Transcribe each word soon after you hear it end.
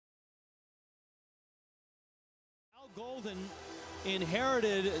Golden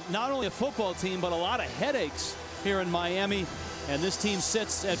inherited not only a football team but a lot of headaches here in Miami, and this team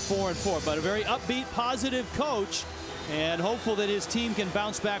sits at 4-4, but a very upbeat, positive coach, and hopeful that his team can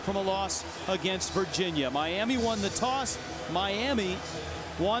bounce back from a loss against Virginia. Miami won the toss. Miami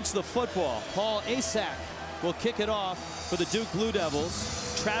wants the football. Paul Asak will kick it off for the Duke Blue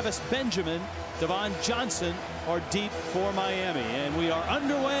Devils. Travis Benjamin, Devon Johnson are deep for Miami, and we are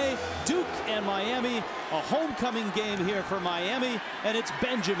underway. Duke and Miami, a homecoming game here for Miami, and it's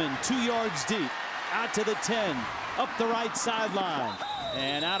Benjamin 2 yards deep, out to the 10, up the right sideline,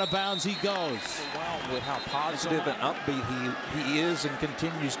 and out of bounds he goes. Wow, with how positive and upbeat he is and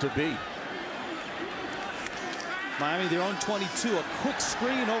continues to be. Miami, their own 22, a quick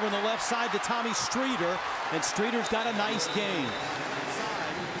screen over on the left side to Tommy Streeter, and Streeter's got a nice gain.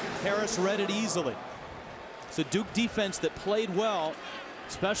 Harris read it easily. It's a Duke defense that played well,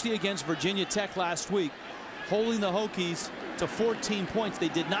 especially against Virginia Tech last week, holding the Hokies to 14 points. They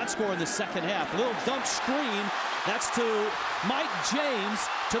did not score in the second half. Little dump screen. That's to Mike James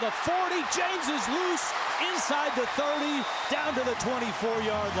to the 40. James is loose inside the 30, down to the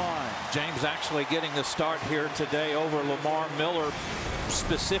 24-yard line. James actually getting the start here today over Lamar Miller,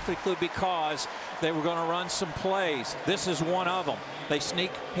 specifically because they were going to run some plays. This is one of them. They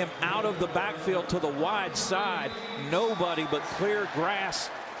sneak him out of the backfield to the wide side. Nobody but clear grass.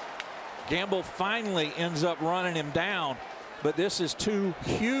 Gamble finally ends up running him down. But this is two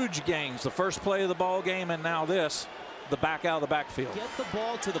huge gains. The first play of the ball game, and now this, the back out of the backfield. Get the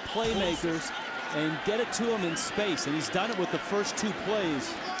ball to the playmakers and get it to him in space. And he's done it with the first two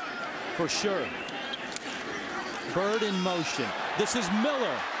plays for sure. Bird in motion. This is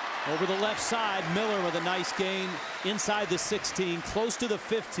Miller. Over the left side, Miller with a nice gain inside the 16, close to the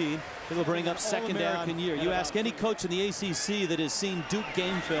 15. It'll bring up second down in year. You ask any coach in the ACC that has seen Duke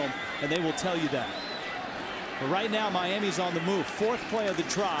game film, and they will tell you that. But right now, Miami's on the move. Fourth play of the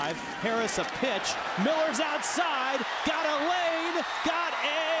drive. Harris a pitch. Miller's outside. Got a lane. Got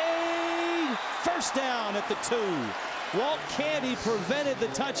a first down at the 2. Walt Canty prevented the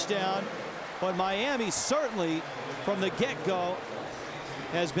touchdown, but Miami certainly, from the get-go,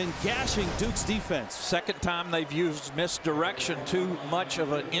 has been gashing Duke's defense. Second time they've used misdirection, too much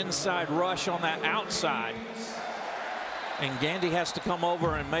of an inside rush on that outside. And Gandy has to come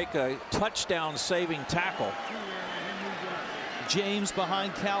over and make a touchdown saving tackle. James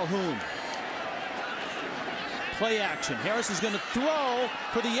behind Calhoun. Play action. Harris is going to throw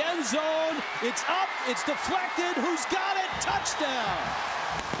for the end zone. It's up. It's deflected. Who's got it? Touchdown.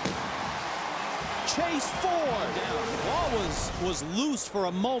 Chase Ford. The ball was loose for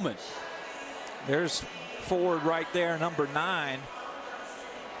a moment. There's Ford right there, number 9.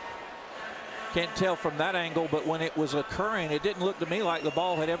 Can't tell from that angle, but when it was occurring, it didn't look to me like the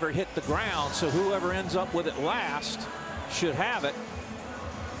ball had ever hit the ground. So whoever ends up with it last should have it.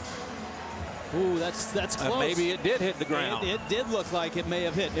 Ooh, that's close. Maybe it did hit the ground. It did look like it may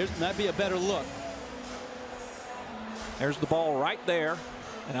have hit. There might be a better look. There's the ball right there.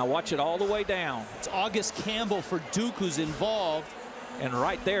 And I watch it all the way down. It's August Campbell for Duke who's involved. And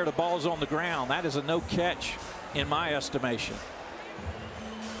right there, the ball's on the ground. That is a no catch in my estimation.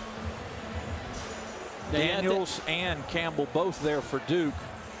 Daniels and Campbell both there for Duke.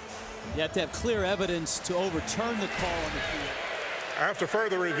 You have to have clear evidence to overturn the call on the field. After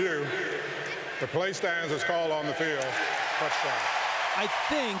further review, the play stands as called on the field. Touchdown. I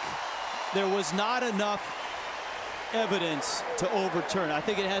think there was not enough evidence to overturn. I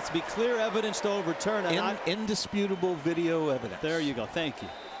think it has to be clear evidence to overturn. And indisputable video evidence. There you go. Thank you.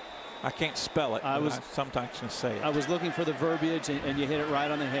 I can't spell it. I sometimes can say it. I was looking for the verbiage, and you hit it right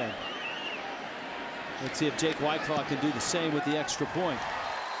on the head. Let's see if Jake Whiteclaw can do the same with the extra point.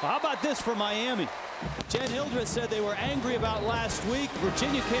 Well, how about this for Miami? Jen Hildreth said they were angry about last week.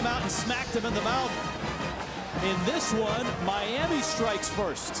 Virginia came out and smacked them in the mouth. In this one, Miami strikes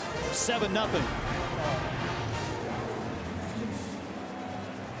first. 7-0.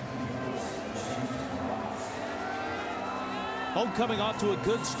 Homecoming off to a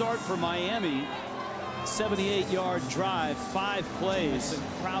good start for Miami. 78-yard drive, 5 plays. And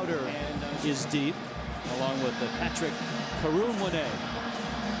Crowder is deep, along with Patrick Karunwane.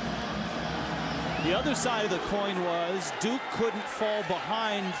 The other side of the coin was Duke couldn't fall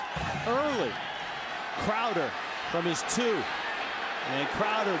behind early. Crowder from his 2. And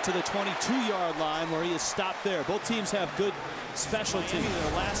Crowder to the 22-yard line where he is stopped there. Both teams have good special teams. In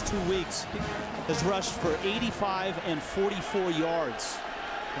the last 2 weeks has rushed for 85 and 44 yards.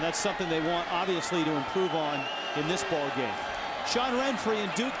 And that's something they want, obviously, to improve on in this ball game. Sean Renfrey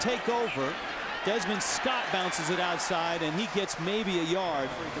and Duke take over. Desmond Scott bounces it outside, and he gets maybe a yard.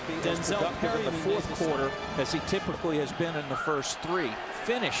 Denzel Perry in the fourth quarter, as he typically has been in the first three,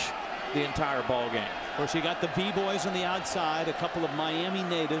 finish the entire ball game. Of course, you got the V-boys on the outside, a couple of Miami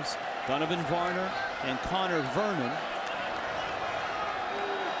natives, Donovan Varner and Connor Vernon.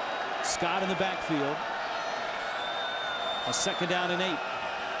 Scott in the backfield. A 2nd down and 8.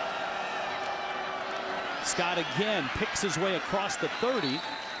 Scott again picks his way across the 30,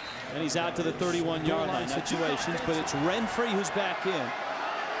 and he's out to the 31-yard line situations, but it's Renfrey who's back in.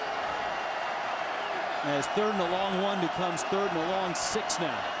 As 3rd and a long 1 becomes 3rd and a long 6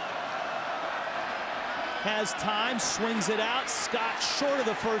 now. Has time, swings it out. Scott short of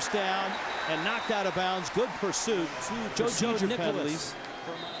the 1st down and knocked out of bounds. Good pursuit. Joe Nicholas.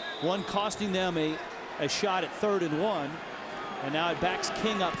 One costing them a shot at 3rd and 1. And now it backs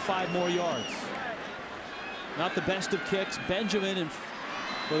King up 5 more yards. Not the best of kicks. Benjamin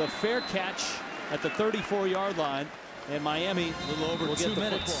with a fair catch at the 34-yard line. And Miami will get 2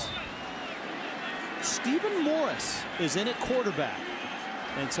 minutes. Stephen Morris is in at quarterback.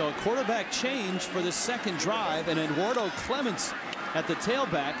 And so a quarterback change for the 2nd drive, and Eduardo Clements at the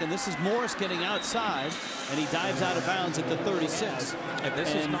tailback, and this is Morris getting outside, and he dives out of bounds at the 36. And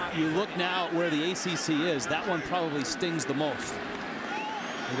this is not, you look now at where the ACC is, that one probably stings the most,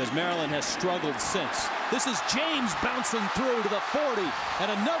 because Maryland has struggled since. This is James bouncing through to the 40,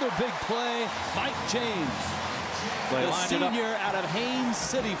 and another big play, Mike James, the senior out of Haines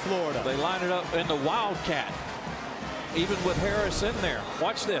City, Florida. They line it up in the Wildcat, even with Harris in there.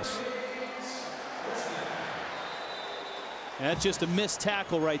 Watch this. And that's just a missed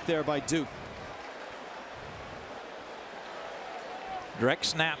tackle right there by Duke. Direct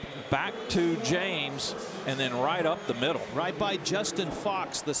snap back to James, and then right up the middle. Right by Justin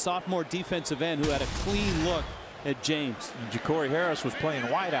Fox, the sophomore defensive end, who had a clean look at James. And Ja'Cory Harris was playing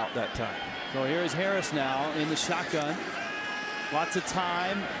wide out that time. So here's Harris now in the shotgun. Lots of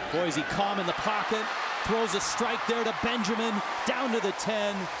time. Boy, is he calm in the pocket. Throws a strike there to Benjamin, down to the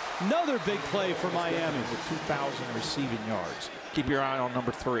 10. Another big play for Miami. With 2,000 receiving yards. Keep your eye on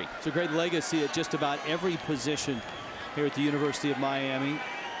number 3. It's a great legacy at just about every position here at the University of Miami.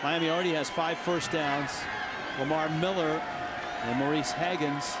 Miami already has 5 first downs. Lamar Miller and Maurice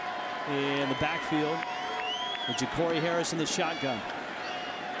Haggins in the backfield, with Ja'Cory Harris in the shotgun.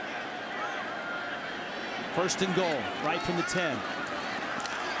 1st and goal, right from the 10.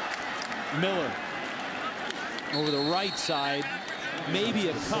 Miller over the right side, maybe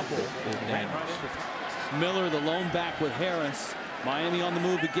a couple. Miller, the lone back with Harris. Miami on the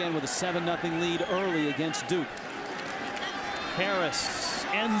move again with a 7-0 lead early against Duke. Harris,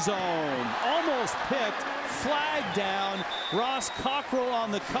 end zone, almost picked, flag down. Ross Cockrell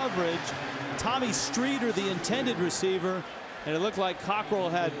on the coverage. Tommy Streeter, the intended receiver, and it looked like Cockrell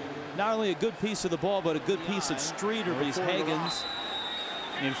had not only a good piece of the ball, but a good piece of Streeter, because Haggins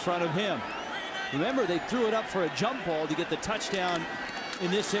in front of him. Remember, they threw it up for a jump ball to get the touchdown in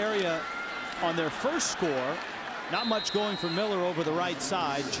this area on their first score. Not much going for Miller over the right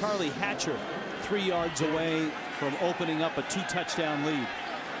side. Charlie Hatcher 3 yards away from opening up a 2-touchdown lead.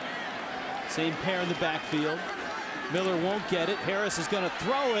 Same pair in the backfield. Miller won't get it. Harris is going to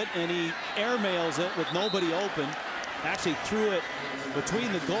throw it, and he airmails it with nobody open. Actually threw it between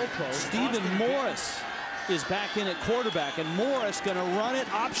the goalposts. Stephen Morris is back in at quarterback, and Morris going to run it,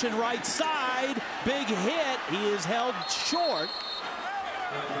 option right side, big hit. He is held short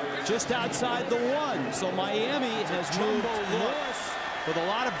just outside the 1. So Miami has moved Morris with a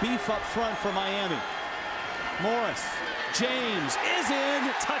lot of beef up front for Miami. Morris, James is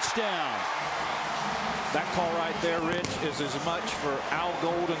in, touchdown. That call right there, Rich, is as much for Al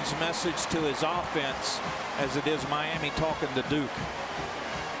Golden's message to his offense as it is Miami talking to Duke.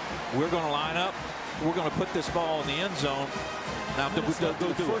 We're going to line up. We're going to put this ball in the end zone. Now, go do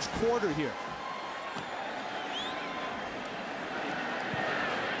the first quarter here.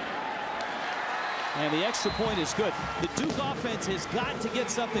 And the extra point is good. The Duke offense has got to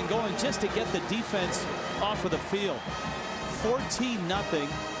get something going just to get the defense off of the field. 14-0.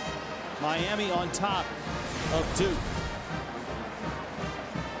 Miami on top of Duke.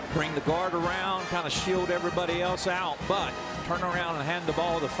 Bring the guard around, kind of shield everybody else out, but turn around and hand the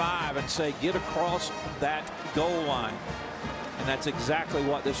ball to 5 and say, get across that goal line. And that's exactly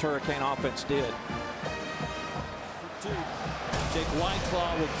what this Hurricane offense did. Jake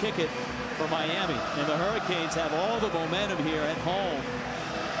Whiteclaw will kick it for Miami, and the Hurricanes have all the momentum here at home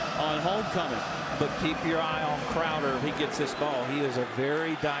on homecoming. But keep your eye on Crowder if he gets this ball. He is a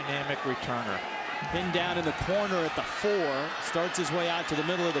very dynamic returner. Pinned down in the corner at the 4, starts his way out to the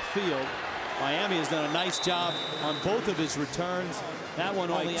middle of the field. Miami has done a nice job on both of his returns. That one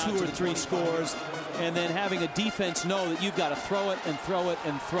only 2 or 3 scores. And then having a defense know that you've got to throw it and throw it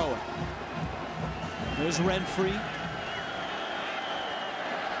and throw it. There's Renfrey.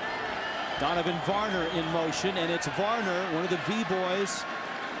 Donovan Varner in motion, and it's Varner, one of the V-boys,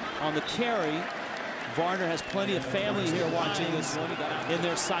 on the carry. Varner has plenty of family here watching this in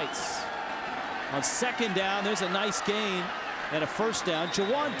their sights. On second down, there's a nice gain and a first down.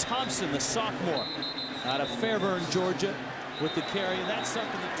 Jawan Thompson, the sophomore, out of Fairburn, Georgia, with the carry, and that's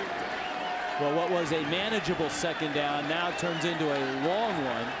something to do. Well, what was a manageable second down now turns into a long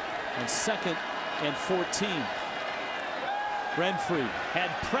one on 2nd and 14. Renfrey had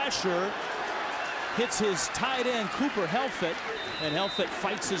pressure, hits his tight end Cooper Helfet, and Helfet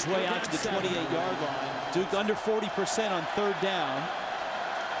fights his way out to the 28-yard line. Duke under 40% on 3rd down.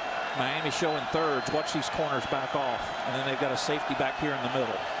 Miami showing thirds. Watch these corners back off, and then they've got a safety back here in the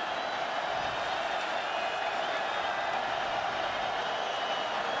middle.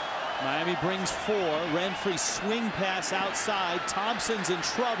 Miami brings 4. Renfrey swing pass outside. Thompson's in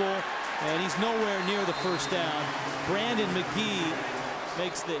trouble, and he's nowhere near the first down. Brandon McGee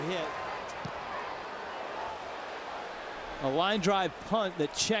makes the hit. A line drive punt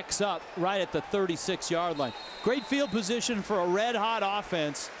that checks up right at the 36-yard line. Great field position for a red-hot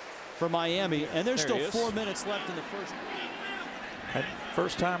offense for Miami, and there's still 4 minutes left in the first.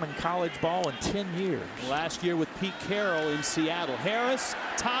 First time in college ball in 10 years. Last year with Pete Carroll in Seattle. Harris,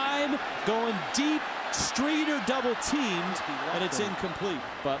 time, going deep. Streeter double teamed, and it's incomplete.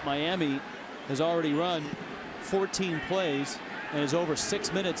 But Miami has already run 14 plays and is over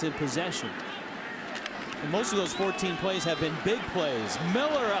 6 minutes in possession. And most of those 14 plays have been big plays.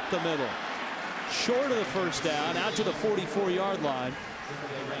 Miller up the middle, short of the first down, out to the 44-yard line.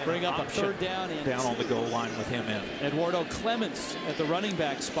 Bring up a 3rd down and down on the goal line with him in. Eduardo Clements at the running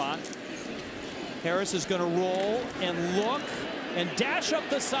back spot. Harris is going to roll and look and dash up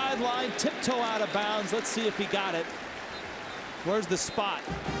the sideline, tiptoe out of bounds. Let's see if he got it. Where's the spot?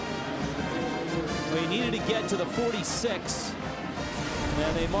 Well, he needed to get to the 46,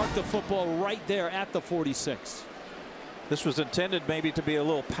 and they marked the football right there at the 46. This was intended maybe to be a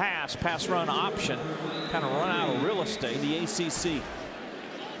little pass run option, kind of run out of real estate. In the ACC.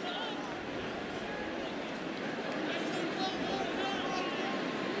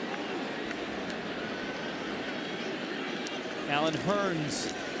 Alan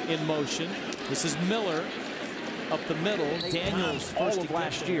Hearns in motion. This is Miller up the middle. Daniels all of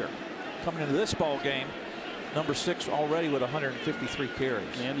last year. Coming into this ball game, number 6 already with 153 carries.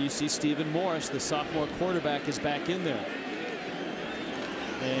 And you see Stephen Morris, the sophomore quarterback, is back in there.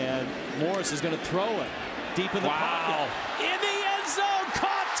 And Morris is going to throw it deep in the pocket. In the end zone,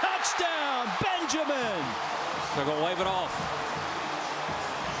 caught, touchdown, Benjamin. They're going to wave it off.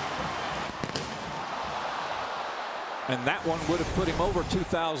 And that one would have put him over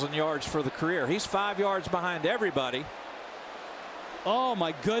 2,000 yards for the career. He's 5 yards behind everybody. Oh,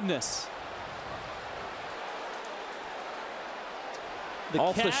 my goodness.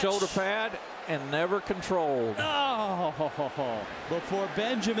 Off the shoulder pad and never controlled. Oh, before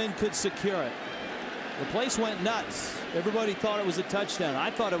Benjamin could secure it. The place went nuts. Everybody thought it was a touchdown.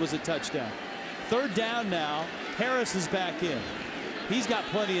 I thought it was a touchdown. 3rd down now. Harris is back in. He's got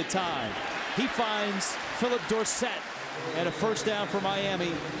plenty of time. He finds Philip Dorsett, and a first down for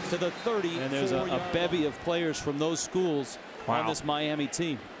Miami to the 30. And there's a bevy of players from those schools on this Miami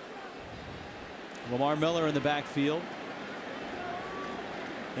team. Lamar Miller in the backfield.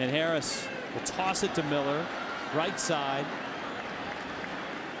 And Harris will toss it to Miller, right side,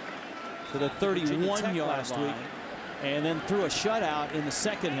 to the 31-yard last week, and then threw a shutout in the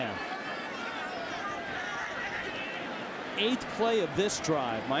second half. 8th play of this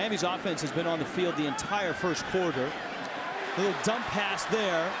drive. Miami's offense has been on the field the entire first quarter. Little dump pass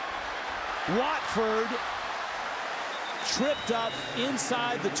there. Watford tripped up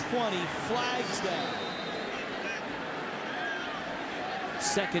inside the 20, flags down.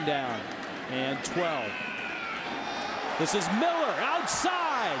 2nd down and 12. This is Miller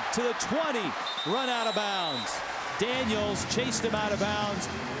outside to the 20, run out of bounds. Daniels chased him out of bounds.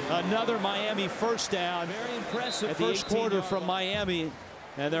 Another Miami first down. Very impressive first quarter from Miami,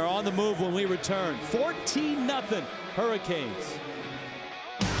 and they're on the move when we return. 14-0 Hurricanes.